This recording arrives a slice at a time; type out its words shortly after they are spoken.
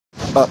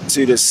Up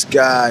to the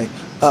sky,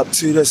 up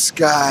to the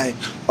sky.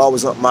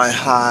 Always want my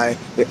high.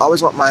 They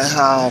always want my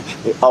high.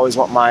 They always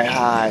want my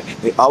high.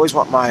 They always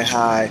want my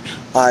high.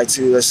 High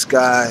to the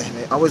sky.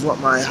 They always want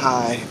my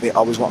high. They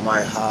always want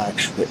my high.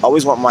 They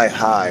always want my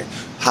high.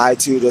 High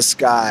to the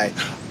sky.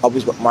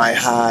 Always want my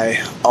high.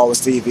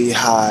 Always TV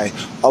high.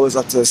 Always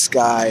up to the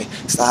sky.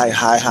 Sky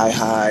high, high,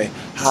 high.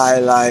 High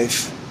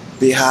life.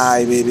 Be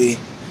high, baby.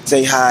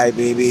 Say hi,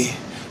 baby.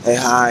 Say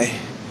hi.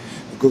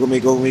 Google me,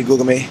 Google me,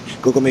 Google me,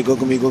 Google me,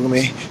 Google me, Google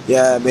me.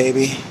 Yeah,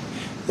 baby.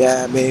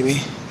 Yeah,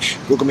 baby.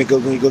 Google me,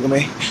 Google me, Google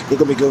me,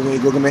 Google me, Google me,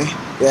 Google me.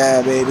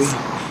 Yeah, baby.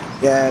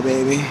 Yeah,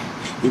 baby.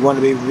 You want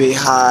to be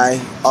high,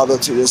 all the way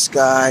to the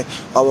sky.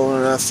 Always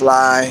on the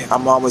fly.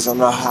 I'm always on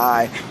the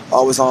high,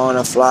 always on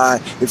the fly.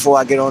 Before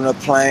I get on the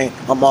plane,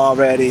 I'm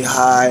already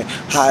high,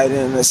 high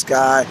in the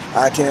sky.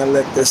 I can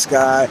lick the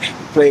sky,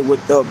 play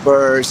with the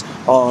birds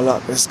all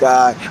up the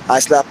sky. I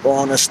slept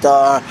on a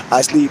star, I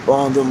sleep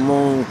on the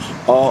moon.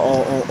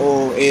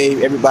 Oh,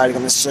 hey, everybody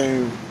coming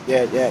soon.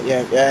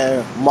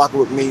 Yeah. Mark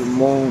with me,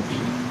 moon.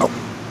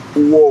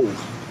 Whoa.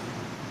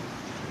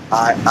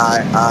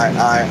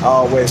 I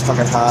always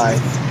fucking high,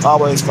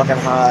 always fucking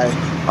high,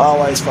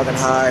 always fucking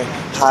high,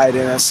 high in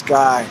the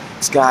sky,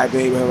 sky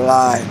baby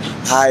fly,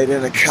 high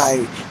in the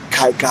kite,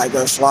 kite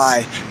gonna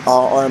fly,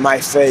 all in my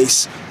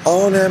face,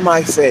 all in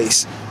my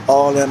face,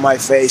 all in my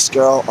face,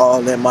 girl,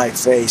 all in my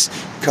face,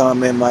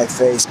 come in my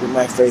face, with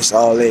my face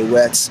all it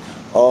wets,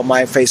 all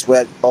my face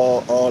wet,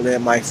 all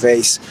in my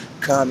face,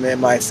 come in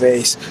my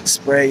face,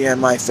 spray in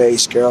my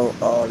face, girl,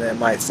 all in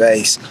my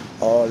face.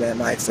 All in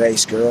my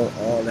face, girl,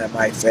 all in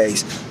my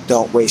face.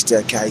 Don't waste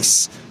that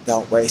case,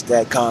 don't waste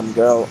that cum,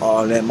 girl,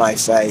 all in my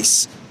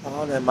face.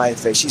 All in my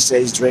face. She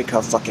says, drink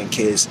her fucking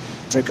kids.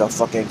 Drink her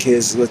fucking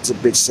kids, what the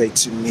bitch say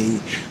to me.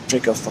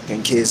 Drink her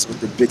fucking kids, what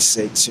the bitch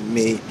say to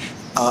me.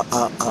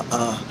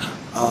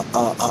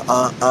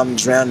 I'm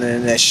drowning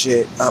in that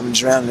shit. I'm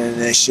drowning in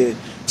that shit.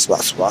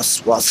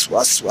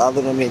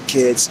 Swallow them in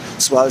kids.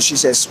 Swallow, she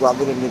says,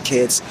 swallow them in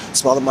kids.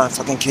 Swallow my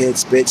fucking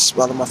kids, bitch.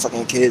 Swallow my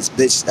fucking kids,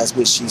 bitch. That's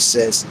what she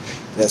says.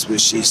 That's what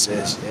she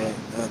says. Yeah,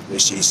 that's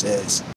what she says.